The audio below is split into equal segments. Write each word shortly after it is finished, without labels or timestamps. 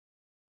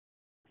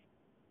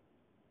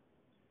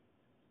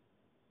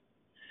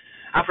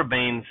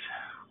Bain's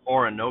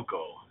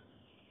Oroonoko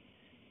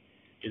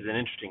is an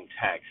interesting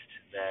text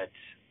that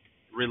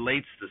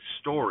relates the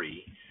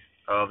story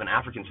of an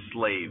African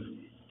slave,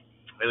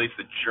 at least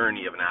the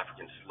journey of an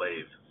African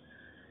slave.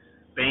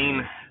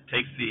 Bain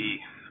takes the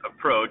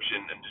approach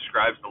and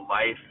describes the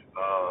life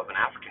of an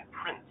African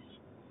prince,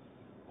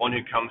 one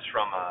who comes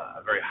from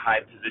a very high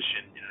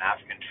position in an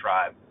African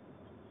tribe.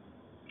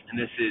 And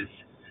this is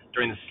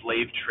during the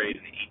slave trade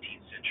in the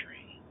 18th century.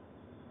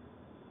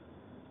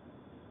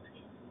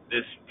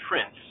 This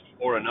prince,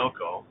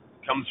 Oroonoko,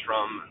 comes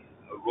from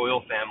a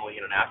royal family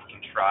in an African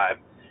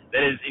tribe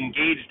that is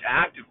engaged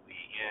actively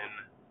in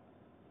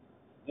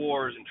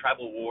wars and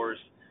tribal wars,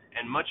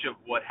 and much of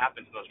what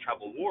happens in those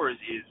tribal wars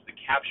is the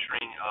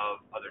capturing of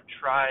other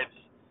tribes,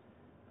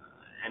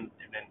 and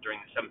then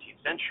during the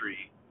 17th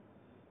century,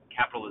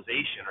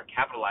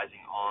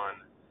 capitalizing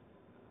on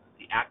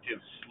the active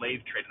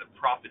slave trade and the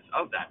profits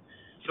of that.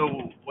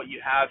 So what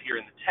you have here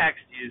in the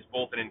text is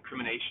both an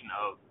incrimination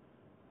of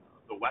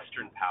the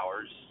Western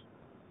powers,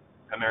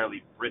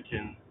 primarily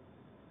Britain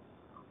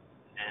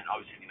and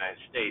obviously the United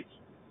States,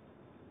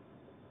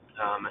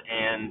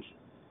 and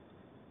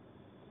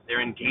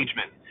their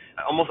engagement,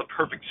 almost a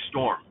perfect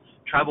storm.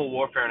 Tribal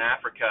warfare in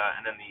Africa,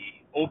 and then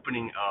the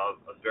opening of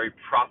a very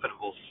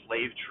profitable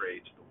slave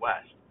trade to the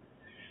West.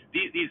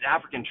 These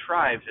African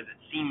tribes, as it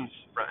seems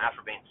from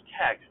Bain's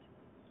text,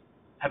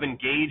 have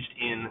engaged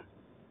in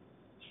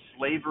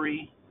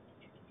slavery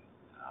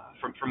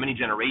for many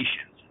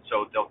generations.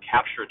 So they'll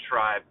capture a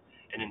tribe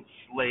and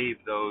enslave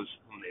those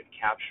whom they've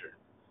captured.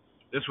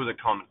 This was a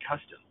common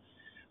custom.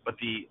 But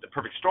the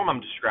perfect storm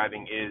I'm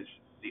describing is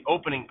the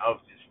opening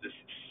of this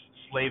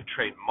slave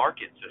trade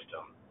market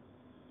system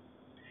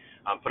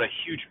put a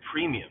huge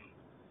premium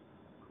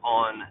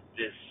on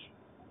this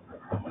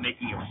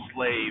making of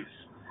slaves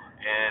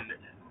and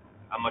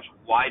a much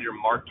wider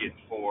market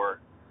for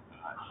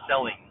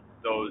selling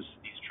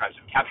these tribes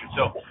have captured.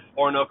 So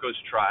Oroonoko's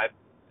tribe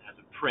has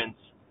a prince.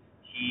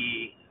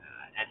 He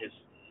and his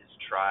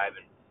tribe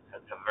and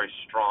have a very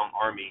strong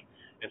army,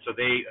 and so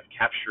they have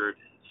captured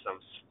some.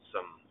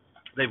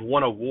 They've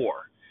won a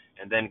war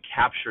and then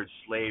captured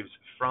slaves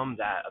from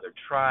that other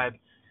tribe,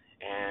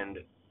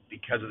 and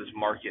because of this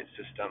market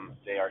system,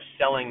 they are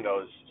selling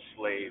those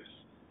slaves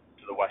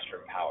to the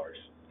Western powers.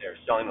 They're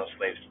selling those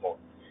slaves to both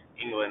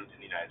England and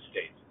the United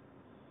States.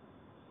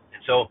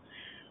 And so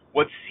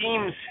what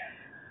seems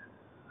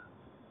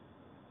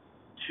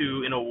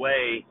to, in a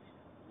way,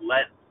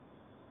 let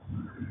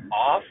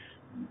off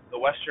the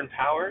Western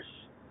powers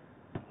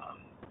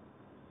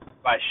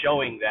by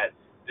showing that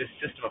this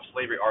system of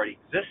slavery already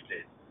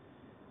existed,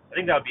 I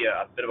think that would be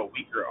a bit of a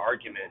weaker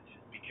argument,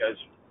 because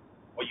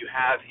what you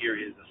have here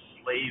is a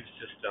slave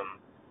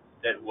system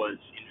that was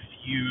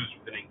infused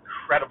with an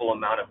incredible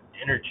amount of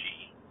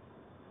energy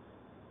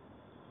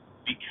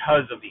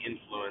because of the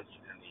influence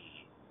and the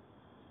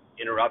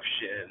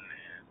interruption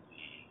and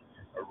the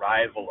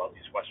arrival of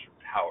these Western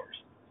powers.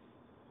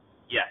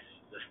 Yes,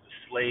 the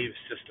slave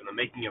system, the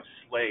making of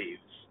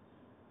slaves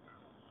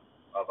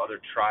of other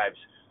tribes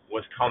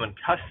was common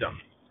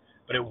custom,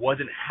 but it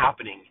wasn't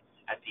happening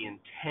at the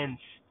intense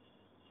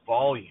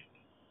volume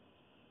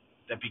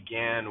that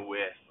began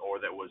with, or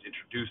that was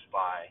introduced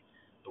by,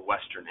 the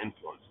Western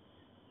influence.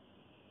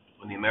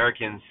 When the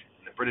Americans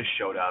and the British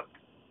showed up,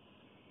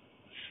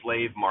 the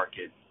slave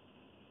market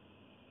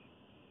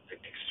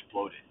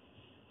exploded.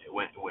 It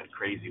went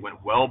crazy. It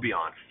went well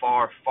beyond,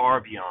 far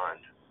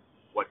beyond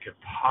what could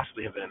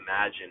possibly have been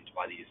imagined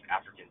by these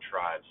African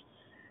tribes.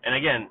 And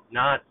again,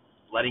 not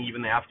letting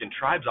even the African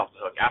tribes off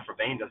the hook.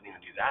 Bain doesn't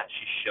even do that.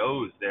 She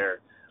shows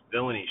their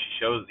villainy. She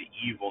shows the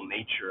evil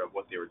nature of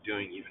what they were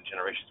doing even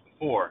generations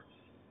before.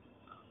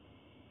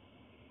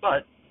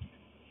 But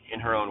in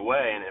her own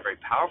way, and in a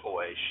very powerful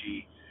way,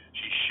 she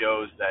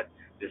shows that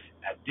this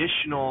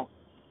additional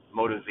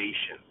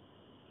motivation,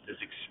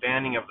 this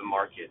expanding of the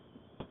market,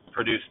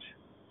 produced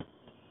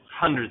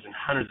hundreds and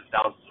hundreds of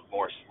thousands of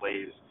more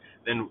slaves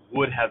than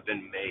would have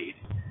been made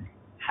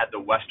had the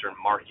Western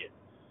market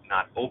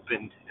not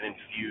opened and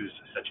infused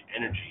such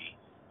energy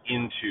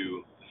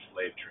into the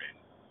slave trade.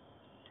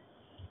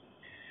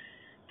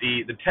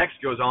 The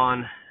text goes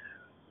on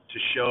to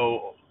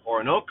show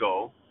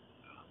Oroonoko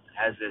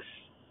as this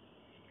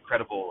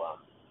incredible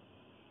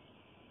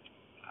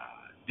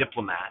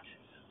diplomat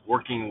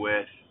working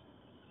with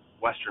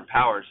Western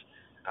powers.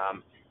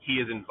 He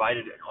is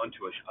invited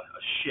onto a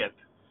ship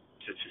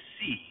to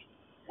see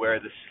where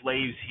the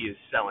slaves he is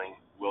selling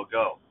will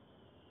go.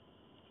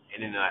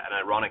 And in an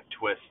ironic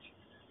twist,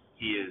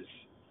 he is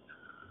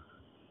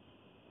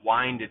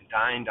wined and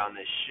dined on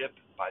this ship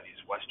by these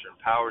Western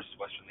powers,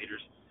 Western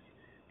leaders,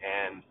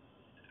 and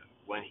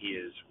when he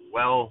is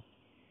well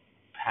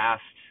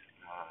past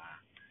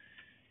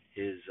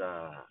his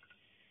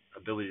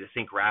ability to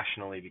think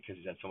rationally because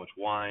he's had so much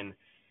wine,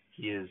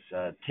 he is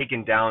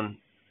taken down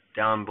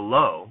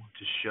below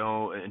to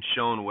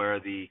shown where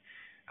the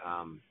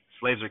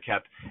slaves are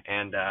kept,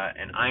 and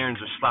irons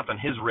are slapped on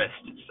his wrist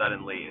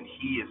suddenly, and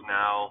he is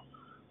now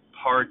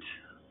part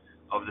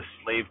of the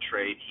slave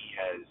trade. He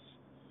has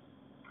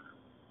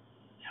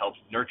helped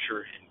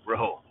nurture and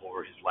grow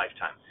over his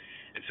lifetime.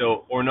 And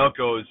so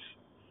Oroonoko's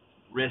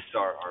wrists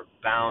are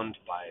bound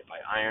by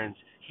irons.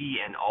 He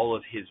and all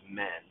of his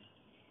men,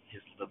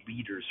 the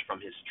leaders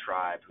from his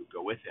tribe who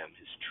go with him,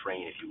 his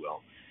train, if you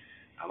will,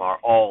 are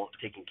all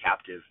taken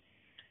captive,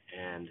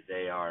 and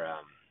they are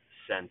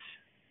sent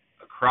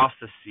across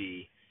the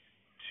sea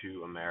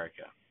to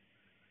America.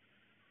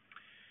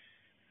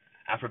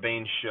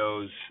 Afrobane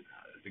shows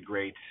the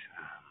great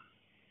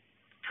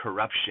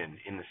corruption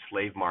in the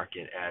slave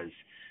market as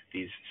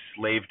these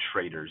slave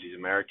traders, these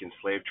American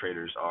slave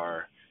traders,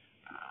 are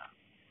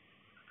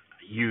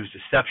use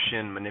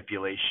deception,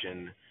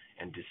 manipulation,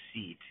 and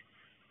deceit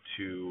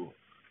to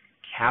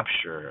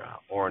capture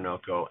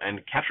Oroonoko and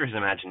capture his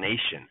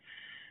imagination,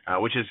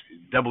 which is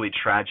doubly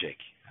tragic.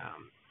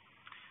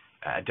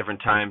 At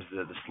different times,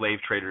 the slave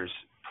traders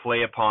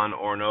play upon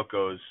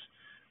Oroonoko's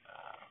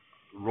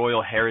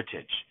royal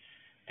heritage,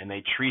 and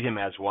they treat him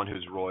as one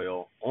who's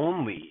royal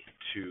only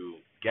to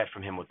get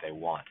from him what they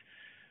want.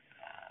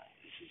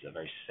 This is a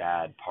very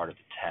sad part of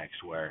the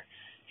text where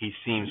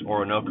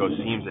Oroonoko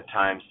seems at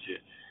times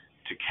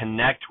to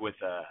connect with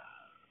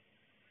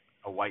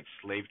a white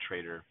slave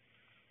trader,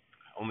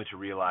 only to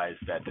realize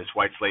that this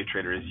white slave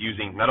trader is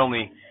using not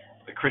only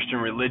the Christian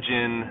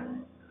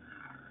religion,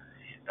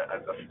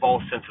 a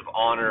false sense of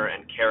honor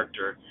and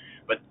character,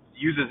 but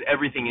uses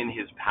everything in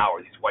his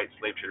power. These white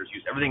slave traders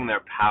use everything in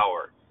their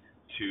power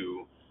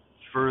to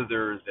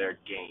further their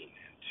gain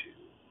and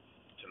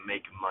to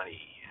make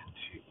money and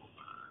to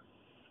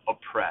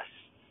oppress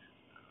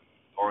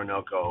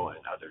Oroonoko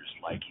and others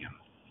like him.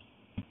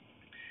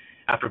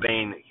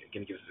 Afrobane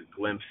again gives us a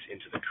glimpse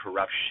into the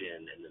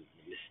corruption and the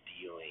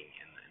misdealing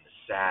and the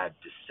sad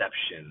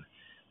deception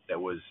that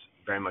was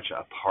very much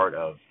a part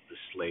of the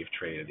slave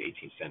trade of the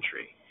 18th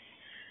century.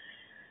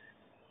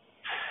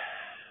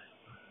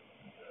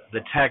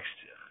 The text,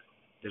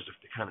 there's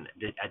a kind of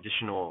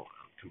additional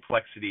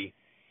complexity.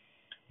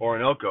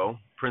 Oroonoko,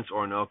 Prince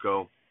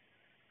Oroonoko,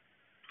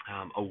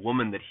 a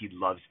woman that he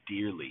loves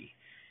dearly,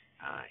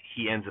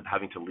 he ends up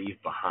having to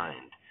leave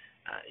behind.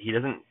 He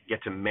doesn't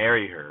get to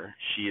marry her.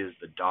 She is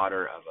the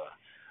daughter of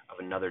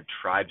another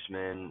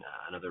tribesman,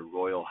 another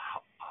royal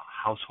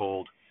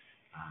household.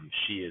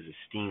 She is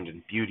esteemed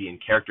in beauty and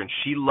character, and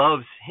she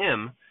loves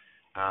him.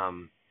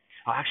 No,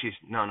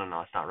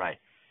 it's not right.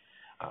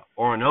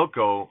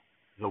 Oroonoko,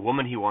 the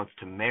woman he wants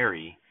to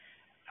marry,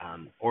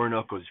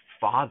 Oroonoko's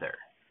father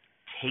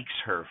takes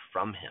her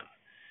from him.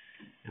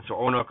 And so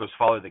Oroonoko's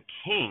father, the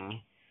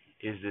king,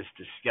 is this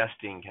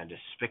disgusting, kind of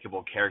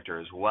despicable character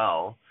as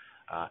well.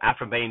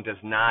 Afrobane does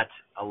not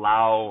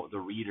allow the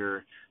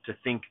reader to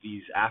think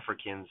these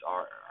Africans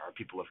are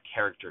people of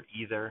character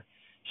either.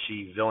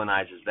 She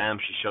villainizes them.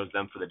 She shows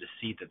them for the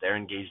deceit that they're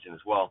engaged in as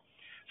well.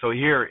 So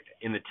here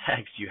in the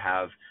text you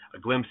have a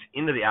glimpse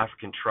into the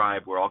African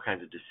tribe where all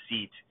kinds of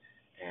deceit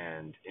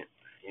and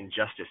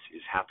injustice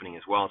is happening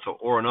as well. So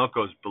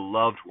Oroonoko's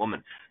beloved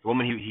woman, the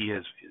woman he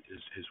has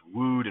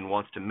wooed and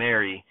wants to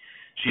marry,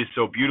 she is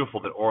so beautiful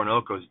that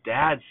Oroonoko's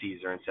dad sees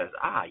her and says,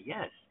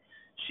 yes,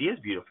 she is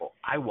beautiful.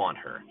 I want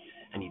her.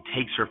 And he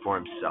takes her for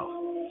himself.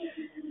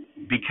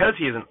 Because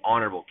he is an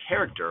honorable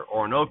character,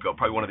 Oroonoko,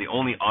 probably one of the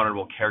only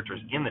honorable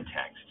characters in the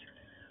text,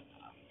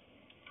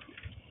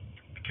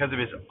 because of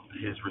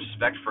his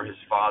respect for his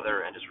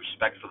father and his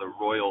respect for the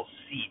royal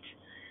seat,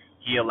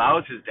 he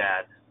allows his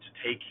dad to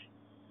take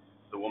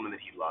the woman that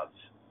he loves,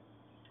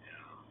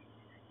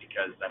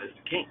 because that is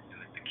the king,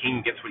 and the king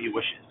gets what he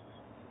wishes.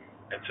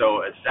 And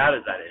so, as sad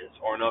as that is,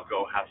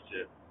 Oroonoko has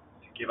to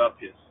give up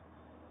his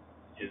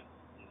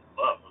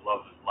love, the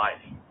love of his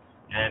life.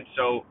 And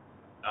so,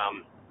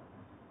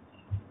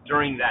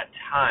 during that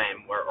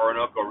time where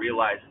Oroonoko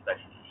realizes that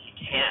he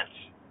can't,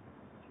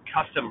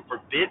 custom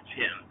forbids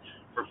him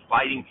for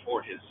fighting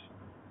for his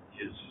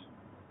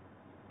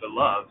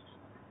beloved,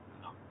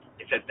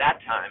 it's at that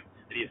time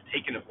that he is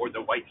taken aboard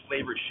the white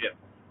slaver ship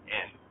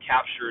and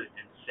captured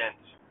and sent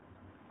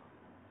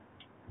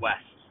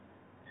west,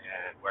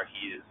 and where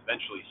he is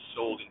eventually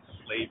sold into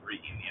slavery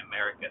in the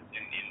Americas,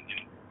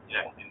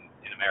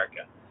 in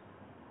America.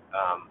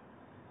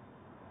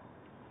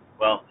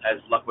 Well, as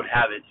luck would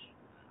have it,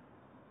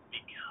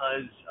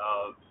 because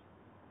of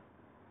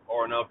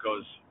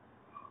Oroonoko's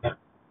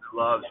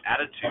love's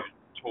attitude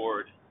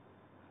toward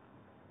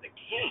the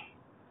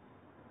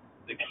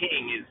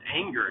king is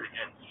angered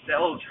and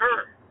sells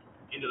her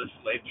into the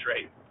slave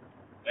trade.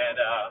 And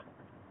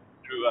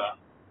through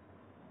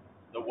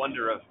the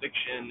wonder of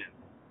fiction and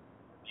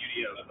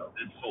beauty of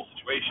this whole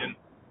situation,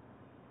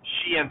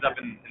 she ends up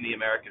in the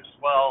Americas as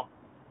well.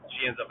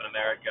 She ends up in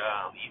America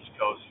on the East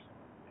Coast,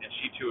 and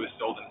she too is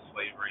sold into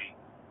slavery,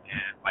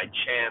 and by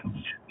chance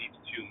these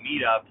two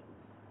meet up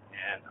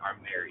and are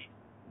married.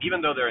 Even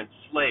though they're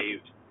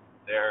enslaved,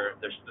 there's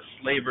the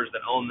slavers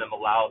that own them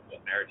allow the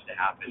marriage to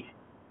happen,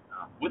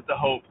 with the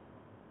hope,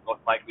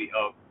 most likely,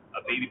 of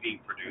a baby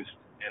being produced,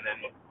 and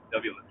then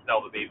they'll be able to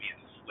sell the baby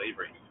into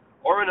slavery.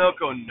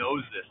 Oroonoko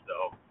knows this,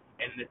 though,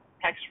 and the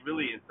text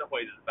really, in some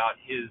ways, is about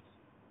his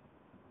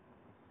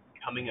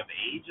coming of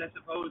age, I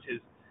suppose,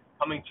 his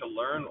coming to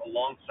learn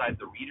alongside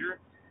the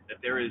reader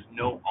that there is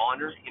no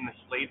honor in the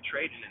slave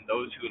trade and in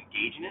those who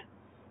engage in it.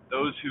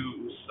 Those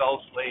who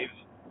sell slaves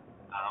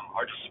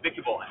are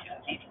despicable and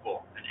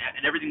deceitful,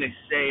 and everything they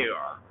say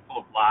are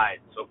full of lies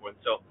and so forth.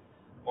 So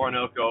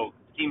Oroonoko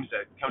seems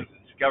to come to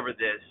discover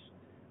this,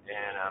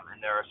 and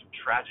there are some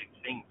tragic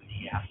things that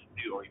he has to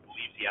do, or he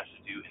believes he has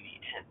to do in the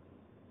end.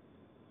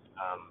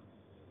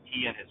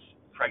 He and his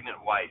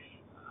pregnant wife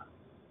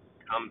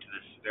come to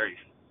this very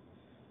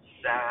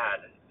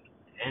sad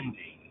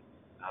ending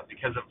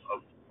because of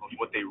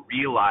what they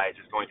realize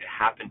is going to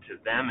happen to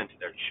them and to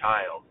their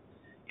child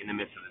in the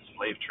midst of the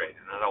slave trade.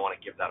 And I don't want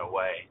to give that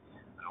away.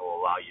 I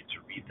will allow you to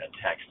read that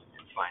text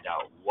and find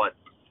out what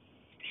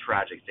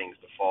tragic things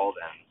befall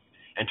them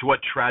and to what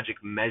tragic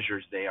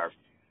measures they are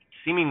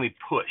seemingly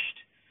pushed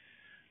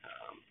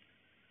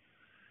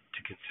to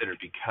consider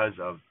because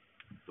of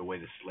the way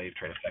the slave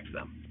trade affects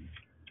them.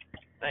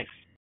 Thanks.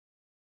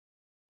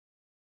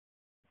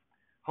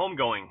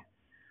 Homegoing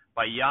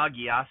by Ya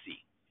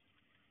Gyasi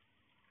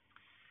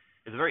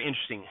is a very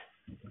interesting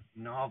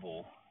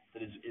novel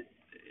that is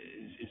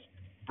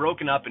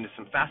broken up into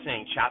some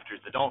fascinating chapters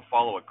that don't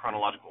follow a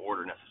chronological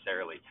order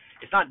necessarily.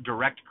 It's not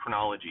direct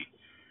chronology.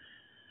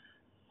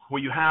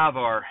 What you have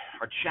are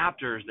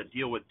chapters that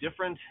deal with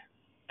different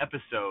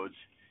episodes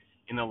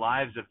in the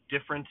lives of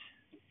different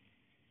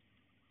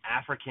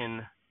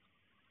African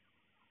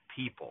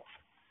people.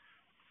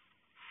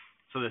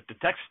 So that the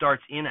text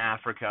starts in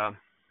Africa,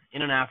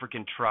 in an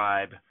African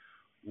tribe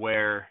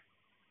where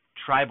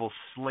tribal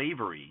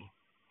slavery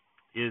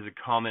is a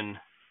common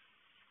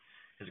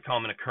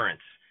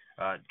occurrence.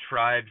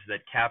 Tribes that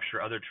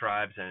capture other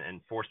tribes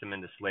and force them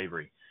into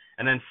slavery,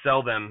 and then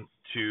sell them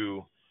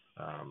to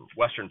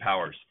Western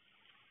powers.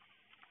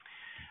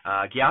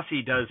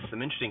 Gyasi does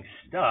some interesting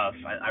stuff.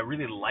 I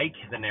really like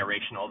the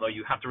narration, although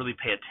you have to really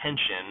pay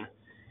attention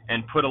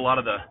and put a lot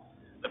of the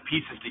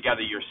pieces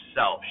together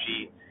yourself.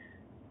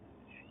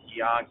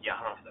 I don't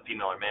know if it's a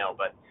female or male,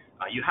 but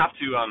you have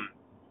to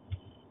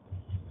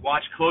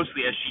watch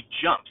closely as she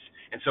jumps.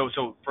 And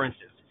so for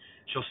instance,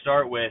 she'll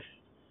start with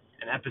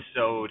an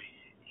episode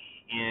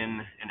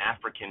in an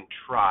African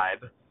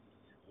tribe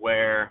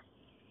where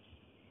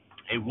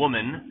a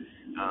woman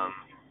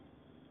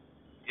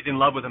is in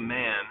love with a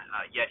man,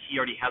 yet he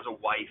already has a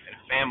wife and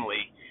a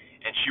family,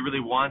 and she really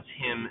wants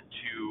him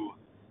to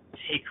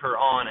take her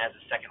on as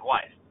a second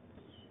wife.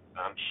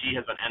 She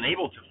has been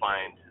unable to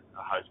find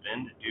a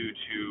husband due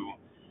to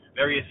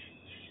various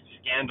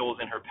scandals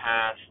in her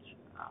past,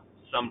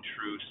 some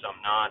true, some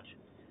not.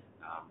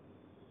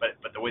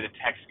 But the way the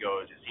text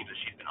goes, it seems that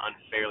she's been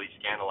unfairly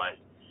scandalized.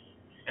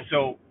 And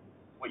so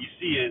what you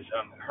see is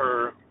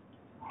her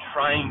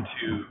trying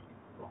to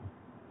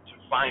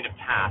find a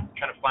path,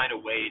 trying to find a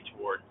way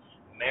towards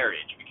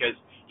marriage, because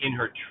in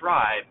her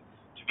tribe,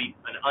 to be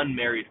an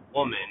unmarried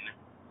woman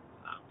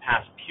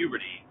past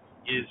puberty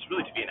is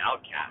really to be an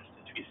outcast,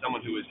 to be someone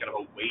who is kind of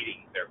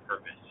awaiting their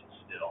purpose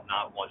still,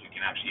 not one who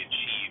can actually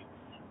achieve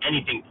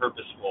anything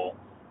purposeful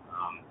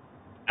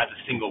as a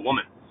single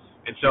woman.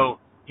 And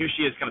so here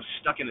she is kind of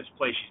stuck in this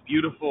place. She's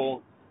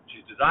beautiful,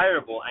 she's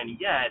desirable, and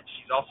yet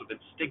she's also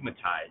been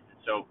stigmatized. And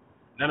so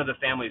none of the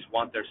families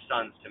want their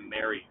sons to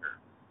marry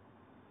her.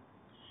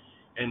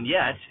 And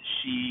yet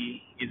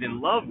she is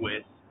in love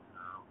with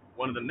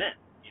one of the men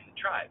in the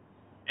tribe.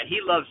 And he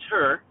loves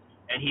her,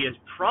 and he has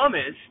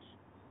promised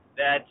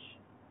that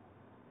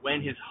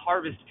when his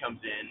harvest comes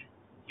in,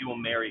 he will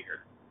marry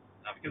her.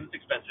 Because it's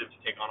expensive to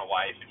take on a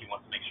wife, and he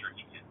wants to make sure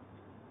he can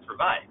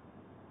provide.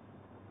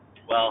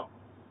 Well,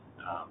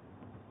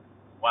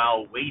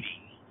 while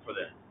waiting for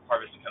the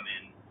harvest to come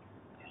in,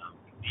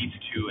 these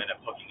two end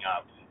up hooking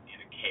up in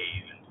a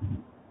cave, and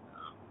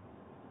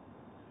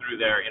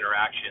through their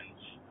interactions,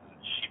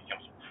 she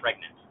becomes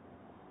pregnant.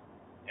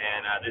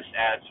 And this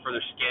adds further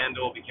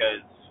scandal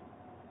because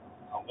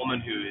a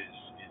woman who is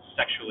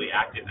sexually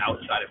active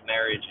outside of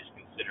marriage is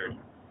considered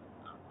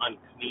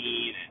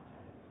unclean and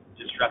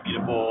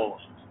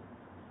disreputable.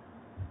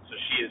 So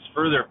she is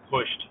further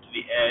pushed to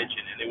the edge,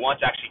 and they want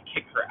to actually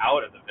kick her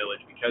out of the village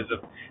because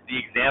of the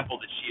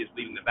example that she is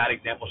leading, the bad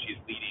example she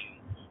is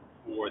leading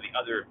for the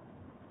other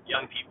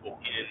young people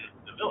in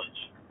the village,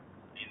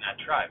 in that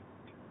tribe.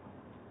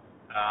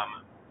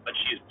 But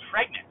she is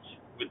pregnant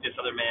with this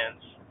other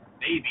man's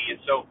baby,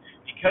 and so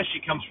because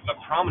she comes from a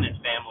prominent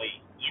family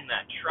in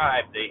that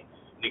tribe, they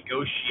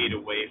negotiate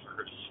a way for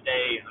her to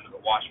stay under the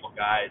watchful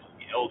guise of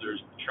the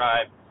elders of the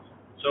tribe,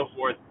 and so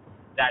forth.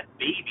 That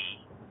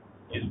baby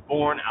is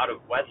born out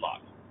of wedlock.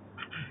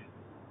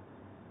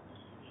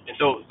 And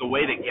so the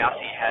way that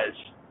Gyasi has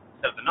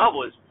set up the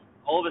novel is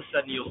all of a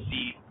sudden you'll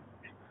see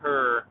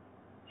her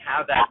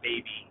have that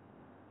baby,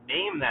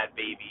 name that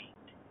baby,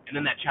 and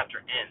then that chapter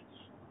ends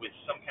with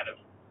some kind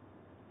of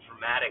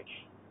dramatic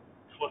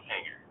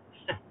cliffhanger.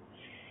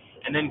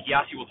 And then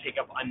Gyasi will take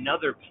up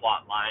another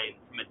plot line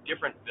from a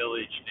different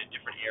village in a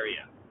different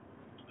area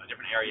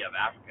of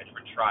Africa, a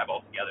different tribe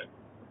altogether.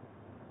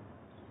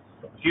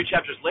 A few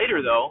chapters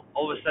later, though,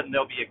 all of a sudden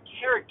there'll be a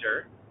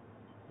character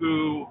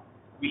who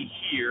we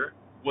hear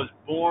was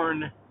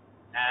born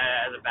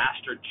as a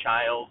bastard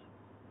child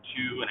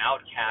to an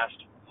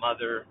outcast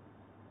mother,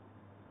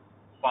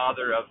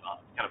 father of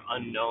kind of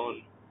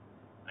unknown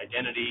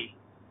identity.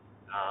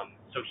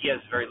 So he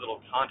has very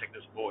little contact.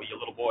 This boy, a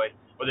little boy,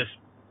 or this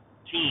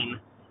teen,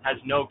 has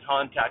no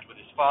contact with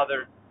his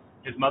father.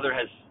 His mother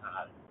has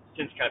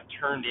since kind of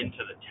turned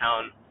into the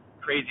town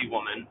crazy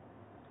woman,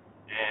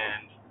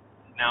 and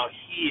now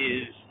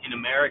he is in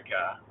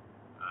America,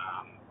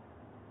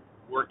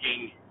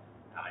 working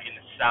in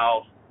the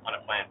South on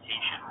a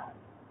plantation.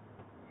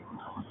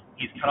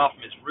 He's cut off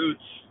from his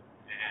roots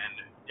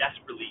and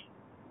desperately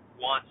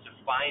wants to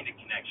find a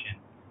connection,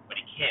 but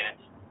he can't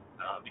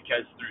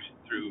because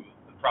through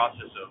the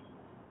process of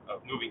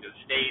moving to the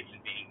States and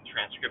being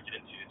transcripted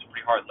into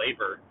pretty hard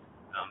labor,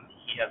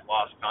 he has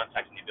lost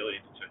contact and the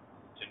ability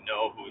to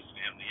know who his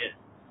family is.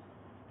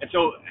 And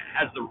so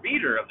as the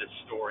reader of this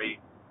story,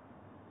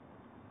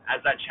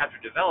 as that chapter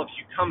develops,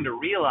 you come to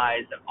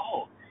realize that,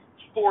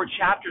 4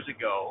 chapters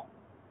ago,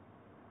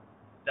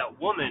 that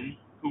woman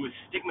who was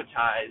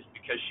stigmatized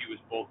because she was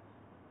both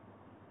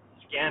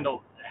had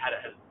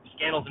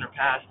scandals in her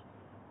past,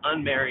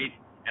 unmarried,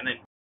 and then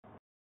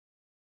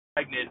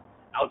pregnant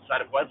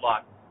outside of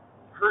wedlock,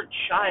 her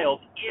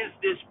child is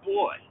this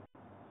boy,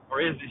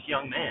 or is this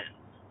young man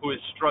who is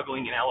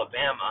struggling in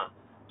Alabama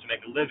to make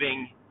a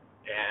living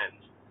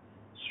and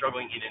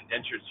struggling in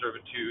indentured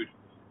servitude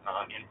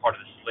in part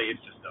of the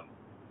slave system.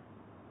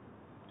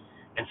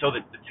 And so the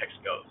text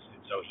goes.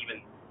 And so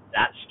even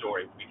that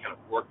story will be kind of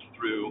worked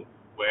through,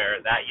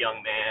 where that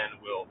young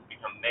man will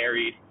become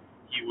married.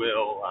 He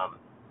will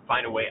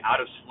find a way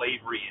out of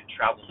slavery and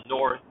travel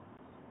north.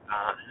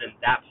 And then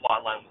that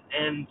plot line will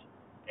end,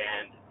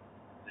 and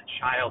the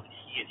child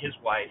he and his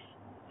wife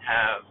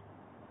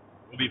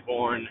will be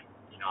born,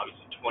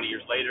 obviously 20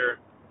 years later,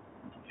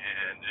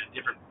 and in a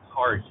different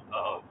part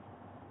of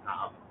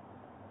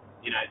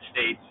the United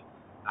States.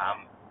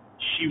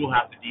 She will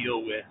have to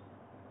deal with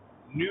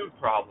new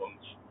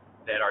problems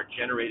that are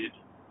generated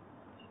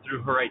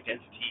through her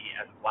identity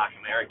as a Black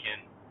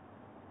American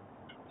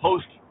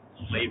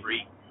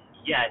post-slavery,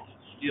 yet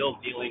still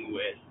dealing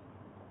with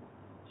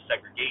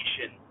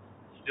segregation,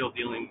 still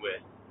dealing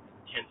with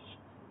intense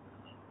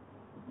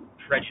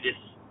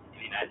prejudice in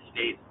the United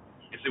States.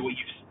 And so what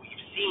you've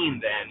seen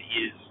then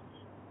is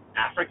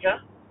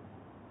Africa,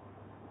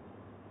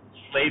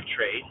 slave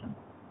trade,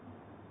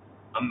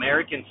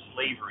 American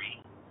slavery,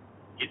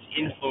 its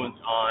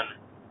influence on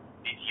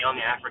these young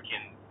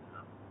African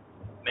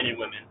men and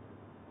women,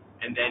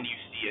 and then you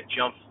see a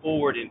jump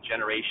forward in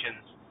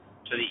generations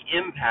to the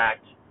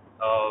impact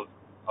of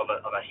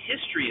a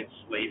history in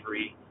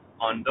slavery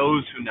on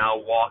those who now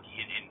walk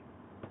in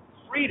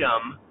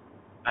freedom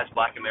as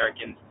Black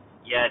Americans,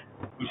 yet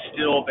who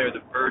still bear the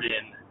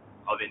burden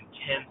of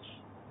intense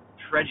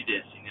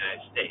prejudice in the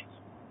United States.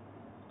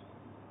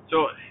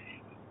 So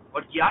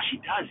what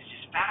Gyashi does is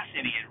just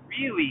fascinating. It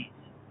really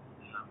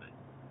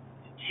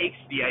takes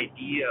the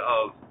idea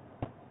of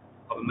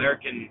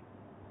American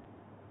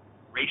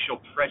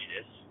racial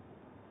prejudice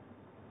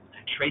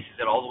and traces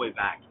it all the way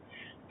back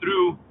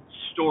through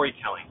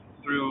storytelling,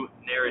 through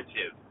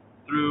narrative,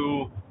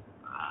 through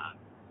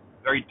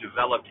very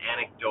developed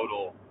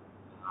anecdotal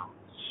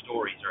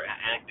stories or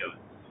anecdotes,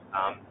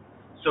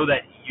 so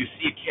that you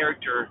see a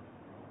character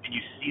and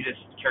you see this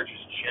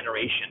character's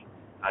generational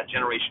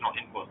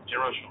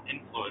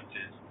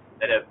influences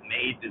that have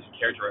made this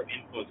character, or have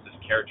influenced this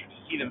character to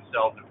see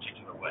themselves in a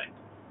particular way.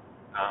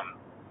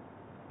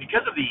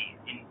 Because of the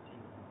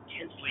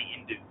intensely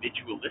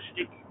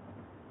individualistic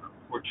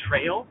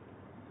portrayal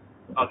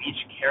of each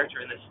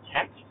character in this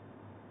text,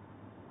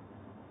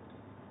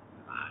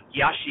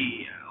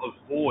 Gyashi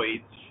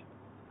avoids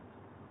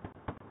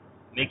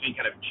making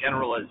kind of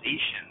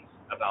generalizations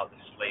about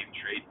the slave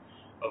trade,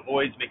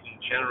 avoids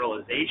making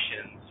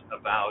generalizations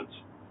about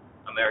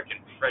American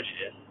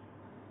prejudice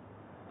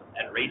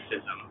and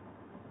racism,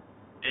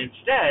 and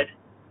instead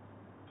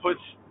puts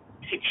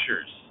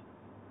pictures,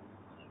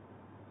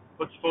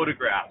 puts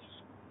photographs,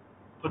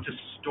 puts a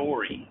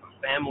story, a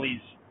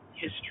family's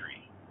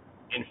history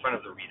in front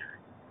of the reader.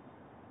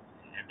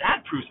 And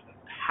that proves a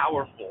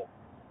powerfully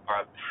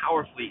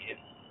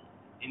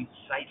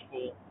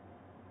insightful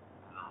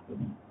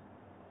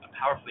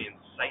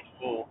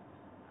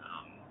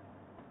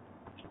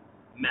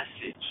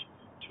message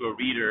to a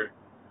reader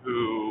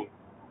who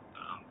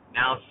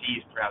now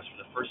sees, perhaps for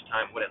the first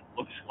time, what it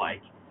looks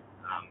like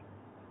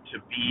to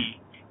be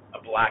a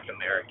Black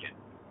American,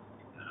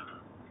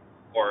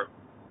 or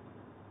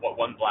what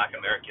one Black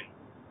American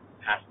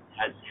has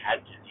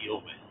had to deal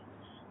with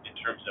in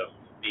terms of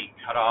being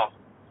cut off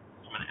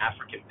from an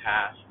African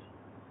past,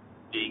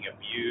 being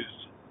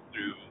abused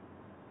through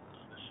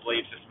the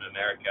slave system in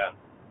America,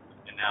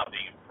 and now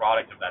being a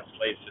product of that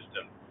slave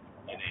system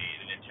in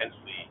an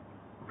intensely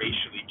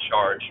racially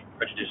charged,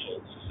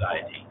 prejudicial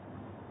society.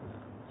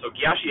 So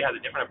Gyashi has a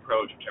different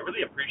approach, which I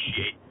really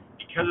appreciate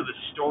because of the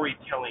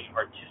storytelling,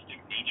 artistic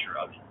nature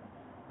of it.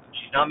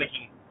 She's not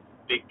making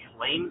big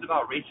claims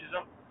about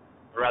racism,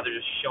 but rather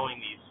just showing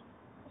these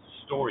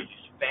stories,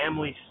 these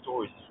family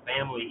stories, this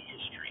family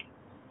history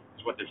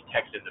is what this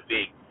text ends up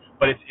being.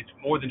 but it's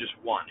more than just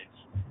one.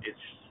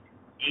 It's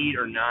 8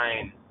 or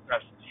 9,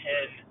 perhaps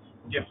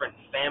 10 different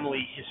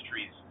family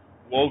histories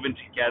woven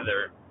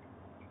together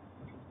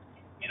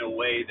in a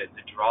way that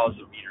draws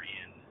the reader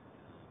in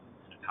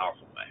a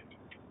powerful